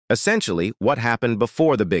Essentially, what happened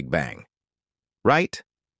before the Big Bang. Right?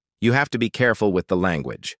 You have to be careful with the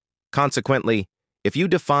language. Consequently, if you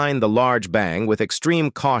define the large bang with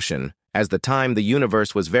extreme caution as the time the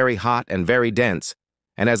universe was very hot and very dense,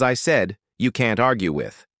 and as I said, you can't argue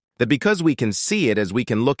with, that because we can see it as we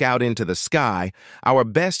can look out into the sky, our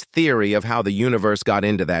best theory of how the universe got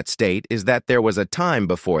into that state is that there was a time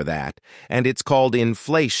before that, and it's called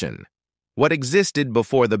inflation. What existed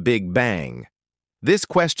before the Big Bang? This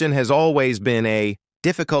question has always been a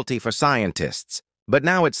difficulty for scientists, but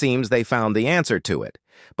now it seems they found the answer to it.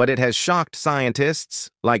 But it has shocked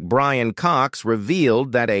scientists, like Brian Cox,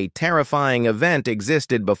 revealed that a terrifying event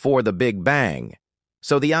existed before the Big Bang.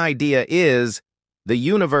 So the idea is, the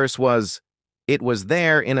universe was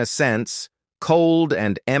there in a sense, cold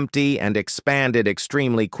and empty and expanded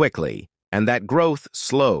extremely quickly, and that growth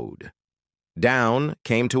slowed. Down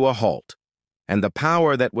came to a halt, and the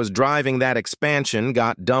power that was driving that expansion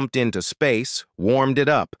got dumped into space, warmed it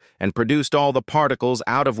up, and produced all the particles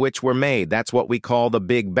out of which were made. That's what we call the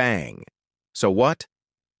Big Bang. So what?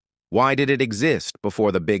 Why did it exist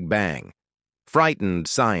before the Big Bang? Frightened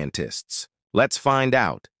scientists. Let's find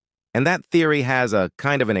out. And that theory has a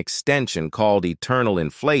kind of an extension called eternal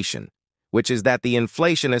inflation, which is that the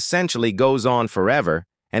inflation essentially goes on forever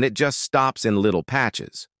and it just stops in little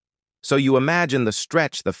patches. So you imagine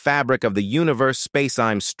the fabric of the universe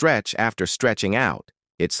space-time stretch after stretching out.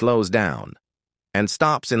 It slows down and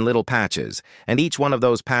stops in little patches, and each one of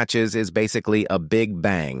those patches is basically a Big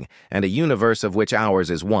Bang, and a universe of which ours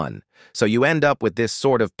is one. So you end up with this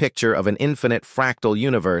sort of picture of an infinite fractal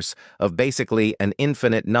universe of basically an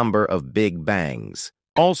infinite number of Big Bangs,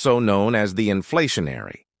 also known as the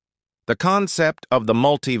inflationary. The concept of the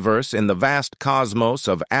multiverse in the vast cosmos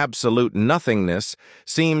of absolute nothingness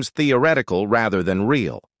seems theoretical rather than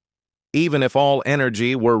real. Even if all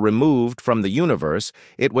energy were removed from the universe,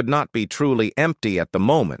 it would not be truly empty at the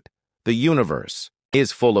moment. The universe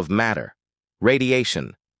is full of matter,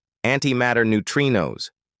 radiation, antimatter neutrinos,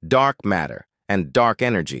 dark matter, and dark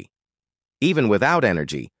energy. Even without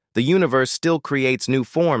energy, the universe still creates new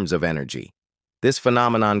forms of energy. This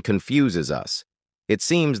phenomenon confuses us. It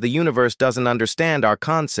seems the universe doesn't understand our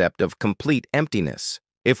concept of complete emptiness.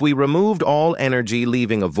 If we removed all energy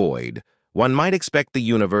leaving a void, one might expect the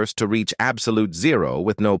universe to reach absolute zero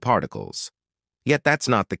with no particles. Yet that's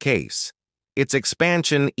not the case. Its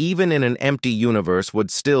expansion, even in an empty universe, would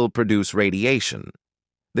still produce radiation.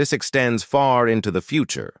 This extends far into the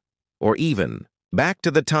future, or even back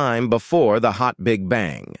to the time before the hot Big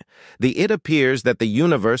Bang. It appears that the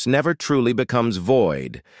universe never truly becomes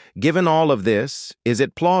void. Given all of this, is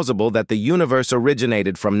it plausible that the universe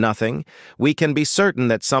originated from nothing? We can be certain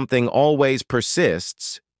that something always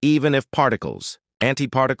persists, even if particles,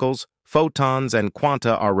 antiparticles, photons, and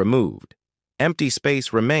quanta are removed. Empty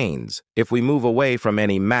space remains if we move away from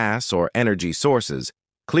any mass or energy sources,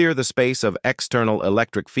 clear the space of external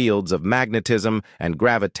electric fields of magnetism and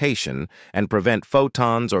gravitation, and prevent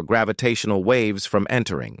photons or gravitational waves from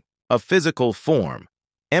entering. A physical form,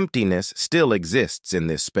 emptiness still exists in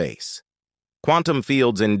this space. Quantum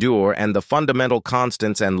fields endure, and the fundamental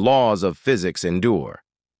constants and laws of physics endure.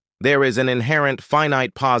 There is an inherent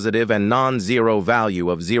finite positive and non-zero value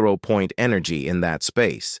of zero-point energy in that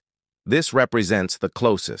space. This represents the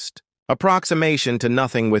closest approximation to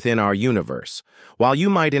nothing within our universe. While you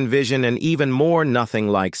might envision an even more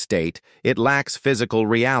nothing-like state, it lacks physical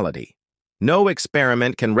reality. No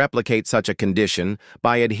experiment can replicate such a condition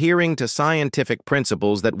by adhering to scientific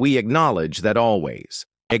principles that we acknowledge that always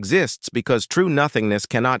exists because true nothingness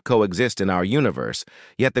cannot coexist in our universe,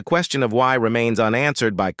 yet the question of why remains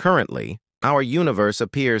unanswered by currently our universe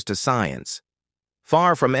appears to science.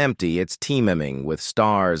 Far from empty, it's teeming with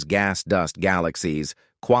stars, gas dust galaxies,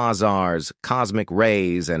 quasars, cosmic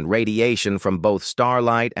rays, and radiation from both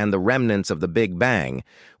starlight and the remnants of the Big Bang.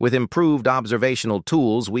 With improved observational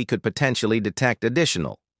tools, we could potentially detect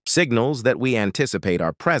additional signals that we anticipate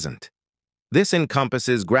are present. This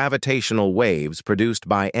encompasses gravitational waves produced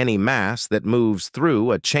by any mass that moves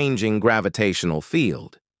through a changing gravitational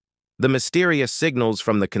field, the mysterious signals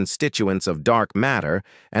from the constituents of dark matter,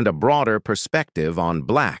 and a broader perspective on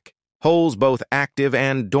black holes, both active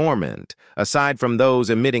and dormant, aside from those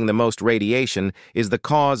emitting the most radiation, is the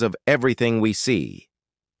cause of everything we see.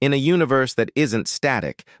 In a universe that isn't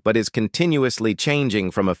static, but is continuously changing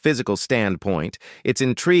from a physical standpoint, it's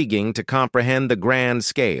intriguing to comprehend the grand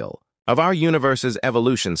scale of our universe's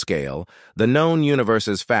evolution scale, the known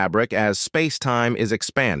universe's fabric as space-time is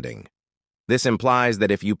expanding. This implies that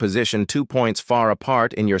if you position 2 points far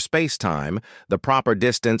apart in your space-time, the proper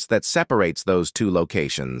distance that separates those two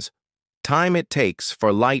locations, time it takes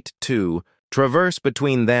for light to traverse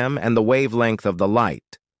between them and the wavelength of the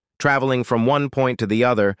light. Traveling from one point to the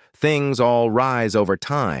other, things all rise over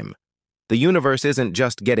time. The universe isn't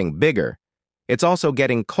just getting bigger, it's also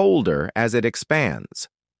getting colder as it expands.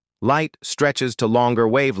 Light stretches to longer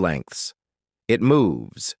wavelengths. It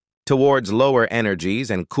moves. Towards lower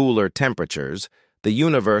energies and cooler temperatures, the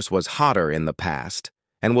universe was hotter in the past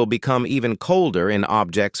and will become even colder in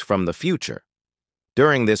objects from the future.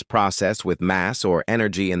 During this process with mass or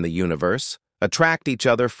energy in the universe, attract each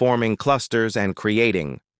other, forming clusters and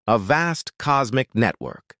creating a vast cosmic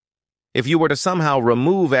network. If you were to somehow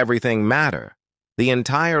remove everything matter, the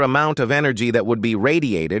entire amount of energy that would be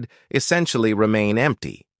radiated essentially remain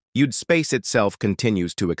empty. Space itself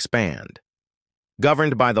continues to expand.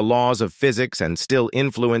 Governed by the laws of physics and still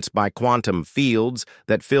influenced by quantum fields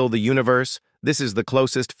that fill the universe, this is the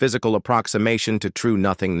closest physical approximation to true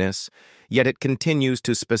nothingness, yet it continues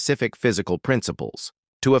to specific physical principles.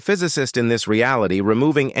 To a physicist in this reality,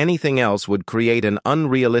 removing anything else would create an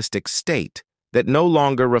unrealistic state that no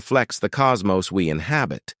longer reflects the cosmos we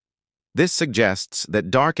inhabit. This suggests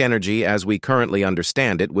that dark energy as we currently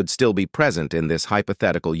understand it would still be present in this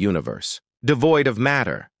hypothetical universe, devoid of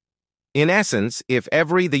matter. In essence, if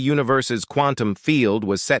the universe's quantum field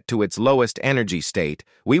was set to its lowest energy state,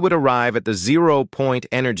 we would arrive at the zero-point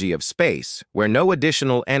energy of space, where no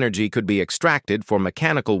additional energy could be extracted for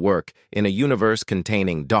mechanical work in a universe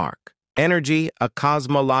containing dark energy, a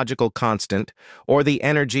cosmological constant, or the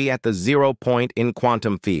energy at the 0 point in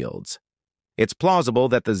quantum fields. It's plausible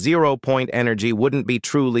that the 0-point energy wouldn't be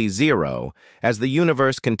truly zero as the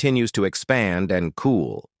universe continues to expand and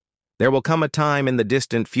cool. There will come a time in the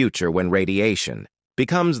distant future when radiation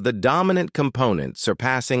becomes the dominant component,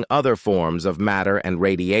 surpassing other forms of matter and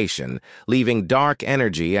radiation, leaving dark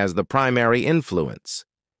energy as the primary influence.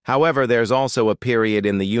 However, there's also a period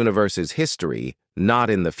in the universe's history, not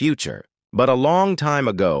in the future, but a long time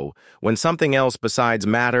ago, when something else besides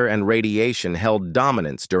matter and radiation held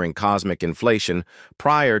dominance during cosmic inflation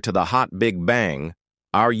prior to the hot Big Bang.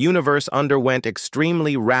 Our universe underwent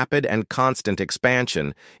extremely rapid and constant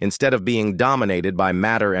expansion instead of being dominated by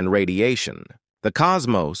matter and radiation. The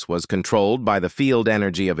cosmos was controlled by the field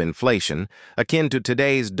energy of inflation, akin to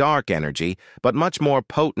today's dark energy, but much more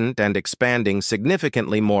potent and expanding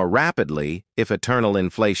significantly more rapidly if eternal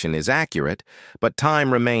inflation is accurate, but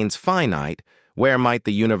time remains finite. Where might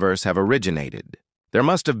the universe have originated? There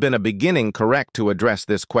must have been a beginning correct to address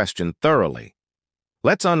this question thoroughly.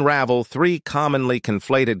 Let's unravel 3 commonly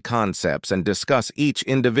conflated concepts and discuss each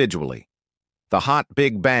individually. The hot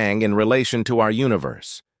Big Bang in relation to our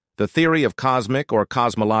universe, the theory of cosmic or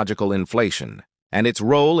cosmological inflation, and its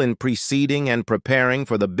role in preceding and preparing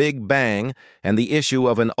for the Big Bang, and the issue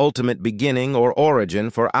of an ultimate beginning or origin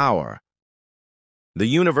for the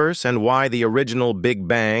universe, and why the original Big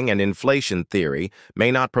Bang and inflation theory may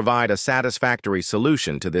not provide a satisfactory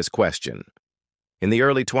solution to this question. In the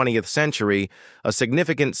early 20th century, a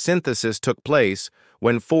significant synthesis took place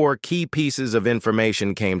when 4 key pieces of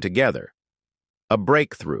information came together. A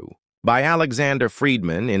breakthrough by Alexander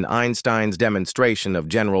Friedman in Einstein's demonstration of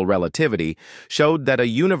general relativity showed that a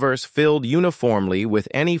universe filled uniformly with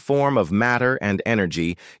any form of matter and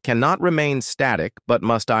energy cannot remain static but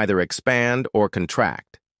must either expand or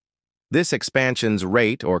contract. This expansion's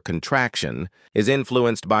rate or contraction is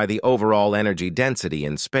influenced by the overall energy density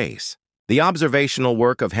in space. The observational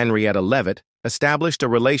work of Henrietta Leavitt established a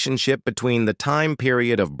relationship between the time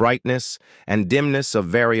period of brightness and dimness of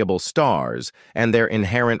variable stars and their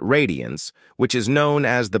inherent radiance, which is known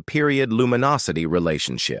as the period luminosity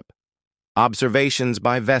relationship. Observations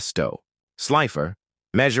by Vesto, Slipher,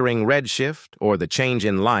 measuring redshift or the change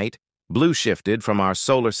in light, blue-shifted from our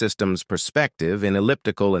solar system's perspective in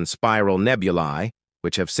elliptical and spiral nebulae,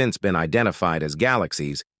 which have since been identified as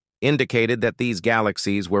galaxies, indicated that these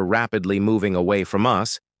galaxies were rapidly moving away from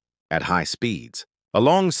us at high speeds.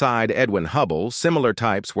 Alongside Edwin Hubble, similar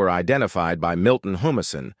types were identified by Milton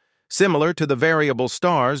Humason, similar to the variable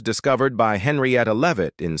stars discovered by Henrietta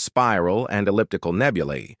Leavitt in spiral and elliptical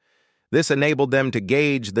nebulae. This enabled them to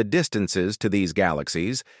gauge the distances to these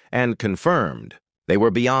galaxies and confirmed they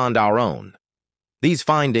were beyond our own. These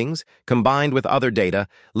findings, combined with other data,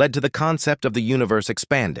 led to the concept of the universe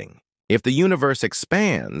expanding. If the universe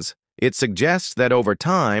expands, it suggests that over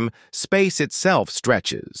time, space itself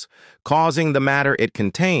stretches, causing the matter it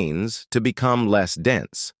contains to become less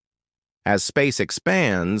dense. As space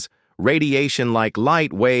expands, radiation like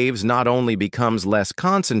light waves not only becomes less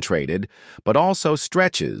concentrated, but also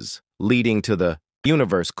stretches, leading to the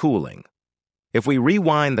universe cooling. If we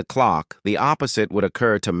rewind the clock, the opposite would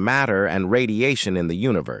occur to matter and radiation in the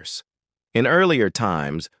universe. In earlier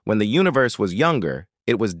times, when the universe was younger,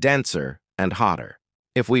 it was denser and hotter.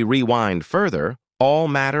 If we rewind further, all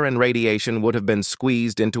matter and radiation would have been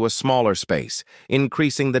squeezed into a smaller space,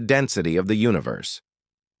 increasing the density of the universe.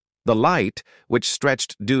 The light, which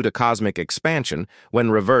stretched due to cosmic expansion,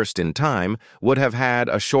 when reversed in time, would have had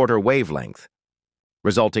a shorter wavelength,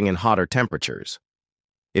 resulting in hotter temperatures.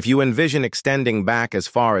 If you envision extending back as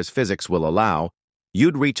far as physics will allow,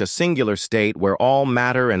 you'd reach a singular state where all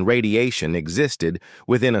matter and radiation existed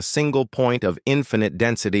within a single point of infinite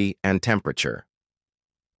density and temperature.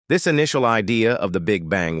 This initial idea of the Big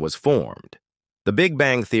Bang was formed. The Big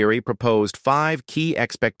Bang theory proposed 5 key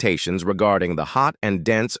expectations regarding the hot and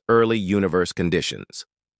dense early universe conditions.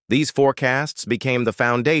 These forecasts became the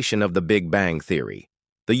foundation of the Big Bang theory.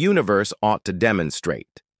 The universe ought to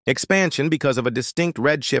demonstrate expansion because of a distinct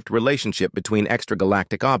redshift relationship between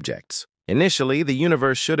extragalactic objects. Initially, the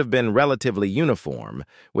universe should have been relatively uniform,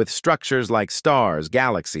 with structures like stars,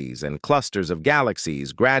 galaxies, and clusters of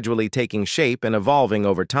galaxies gradually taking shape and evolving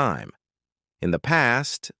over time. In the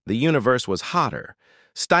past, the universe was hotter,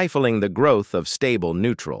 stifling the growth of stable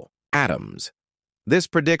neutral atoms. This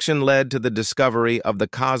prediction led to the discovery of the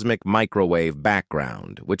cosmic microwave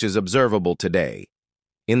background, which is observable today.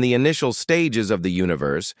 In the initial stages of the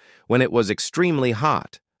universe, when it was extremely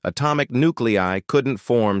hot, atomic nuclei couldn't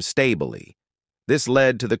form stably. This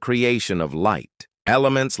led to the creation of light,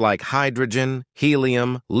 elements like hydrogen,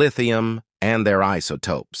 helium, lithium, and their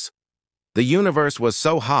isotopes. The universe was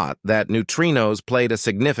so hot that neutrinos played a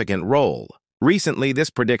significant role. Recently, this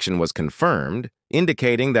prediction was confirmed,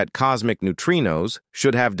 indicating that cosmic neutrinos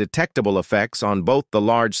should have detectable effects on both the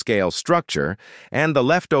large-scale structure and the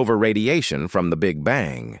leftover radiation from the Big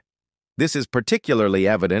Bang. This is particularly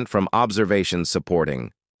evident from observations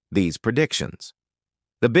supporting these predictions.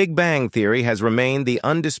 The Big Bang theory has remained the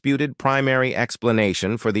undisputed primary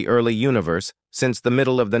explanation for the early universe since the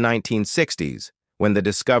middle of the 1960s, when the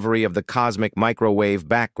discovery of the cosmic microwave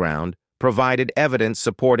background provided evidence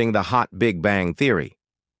supporting the hot Big Bang theory.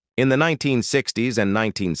 In the 1960s and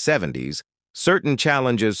 1970s, certain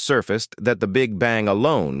challenges surfaced that the Big Bang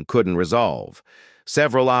alone couldn't resolve.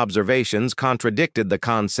 Several observations contradicted the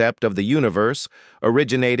concept of the universe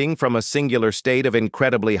originating from a singular state of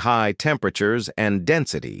incredibly high temperatures and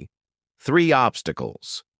density. 3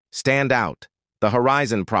 obstacles stand out: the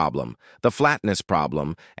horizon problem, the flatness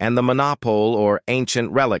problem, and the monopole or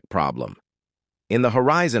ancient relic problem. In the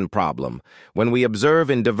horizon problem, when we observe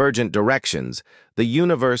in divergent directions, the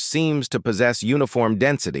universe seems to possess uniform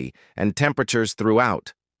density and temperatures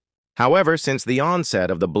throughout. However, since the onset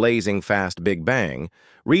of the blazing fast Big Bang,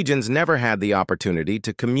 regions never had the opportunity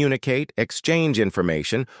to communicate, exchange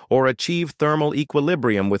information, or achieve thermal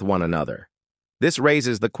equilibrium with one another. This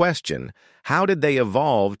raises the question, how did they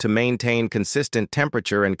evolve to maintain consistent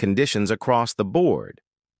temperature and conditions across the board?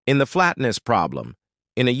 In the flatness problem,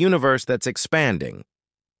 in a universe that's expanding,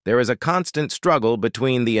 there is a constant struggle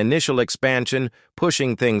between the initial expansion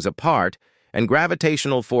pushing things apart and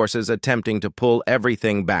gravitational forces attempting to pull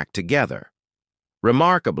everything back together.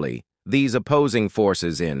 Remarkably, these opposing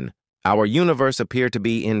forces in our universe appear to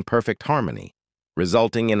be in perfect harmony,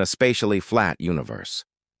 resulting in a spatially flat universe.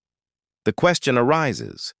 The question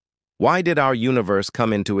arises, why did our universe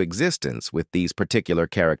come into existence with these particular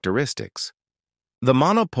characteristics? The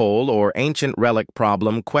monopole or ancient relic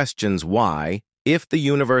problem questions why, if the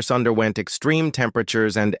universe underwent extreme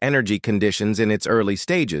temperatures and energy conditions in its early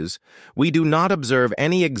stages, we do not observe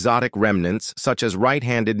any exotic remnants such as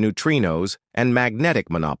right-handed neutrinos and magnetic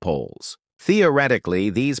monopoles. Theoretically,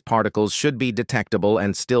 these particles should be detectable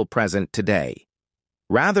and still present today.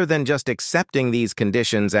 Rather than just accepting these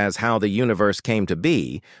conditions as how the universe came to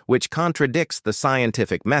be, which contradicts the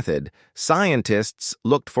scientific method, scientists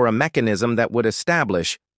looked for a mechanism that would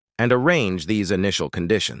establish and arrange these initial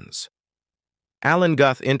conditions. Alan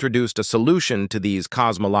Guth introduced a solution to these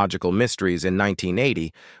cosmological mysteries in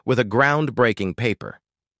 1980 with a groundbreaking paper.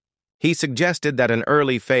 He suggested that an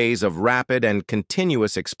early phase of rapid and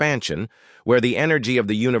continuous expansion, where the energy of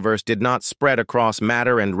the universe did not spread across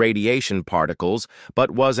matter and radiation particles, but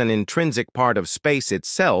was an intrinsic part of space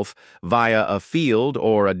itself via a field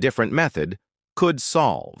or a different method, could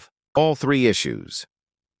solve all 3 issues.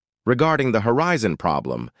 Regarding the horizon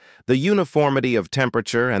problem, the uniformity of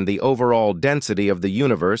temperature and the overall density of the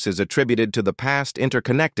universe is attributed to the past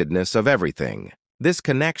interconnectedness of everything. This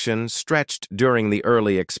connection stretched during the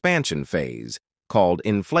early expansion phase, called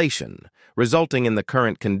inflation, resulting in the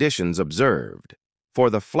current conditions observed.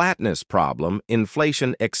 For the flatness problem,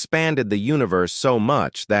 inflation expanded the universe so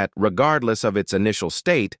much that, regardless of its initial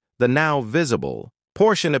state, the now visible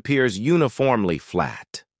portion appears uniformly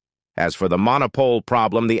flat. As for the monopole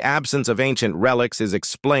problem, the absence of ancient relics is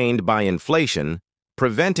explained by inflation,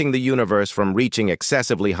 preventing the universe from reaching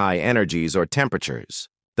excessively high energies or temperatures.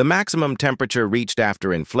 The maximum temperature reached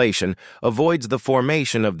after inflation avoids the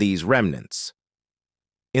formation of these remnants.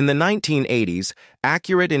 In the 1980s,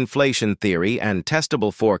 accurate inflation theory and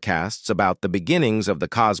testable forecasts about the beginnings of the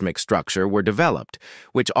cosmic structure were developed,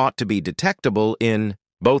 which ought to be detectable in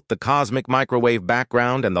both the cosmic microwave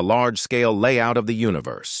background and the large-scale layout of the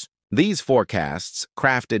universe. These forecasts,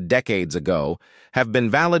 crafted decades ago, have been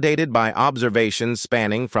validated by observations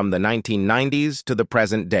spanning from the 1990s to the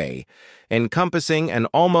present day, encompassing an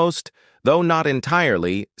almost, though not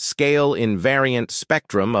entirely, scale-invariant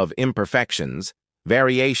spectrum of imperfections,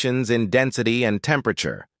 variations in density and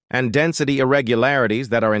temperature, and density irregularities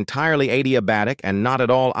that are entirely adiabatic and not at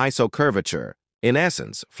all isocurvature. In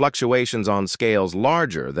essence, fluctuations on scales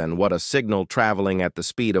larger than what a signal traveling at the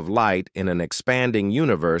speed of light in an expanding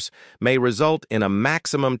universe may result in a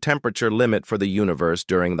maximum temperature limit for the universe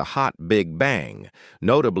during the hot Big Bang,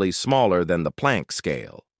 notably smaller than the Planck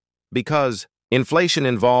scale. Because inflation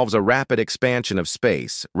involves a rapid expansion of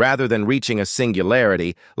space, rather than reaching a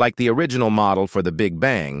singularity like the original model for the Big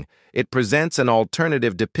Bang, it presents an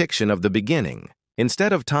alternative depiction of the beginning.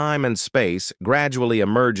 Instead of time and space gradually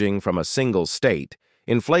emerging from a single state,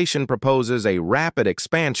 inflation proposes a rapid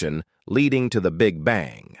expansion leading to the Big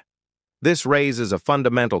Bang. This raises a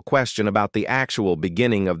fundamental question about the actual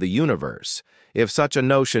beginning of the universe, if such a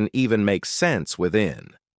notion even makes sense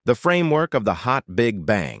within the framework of the hot Big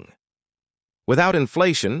Bang. Without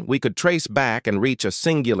inflation, we could trace back and reach a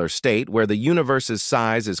singular state where the universe's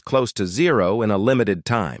size is close to zero in a limited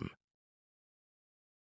time.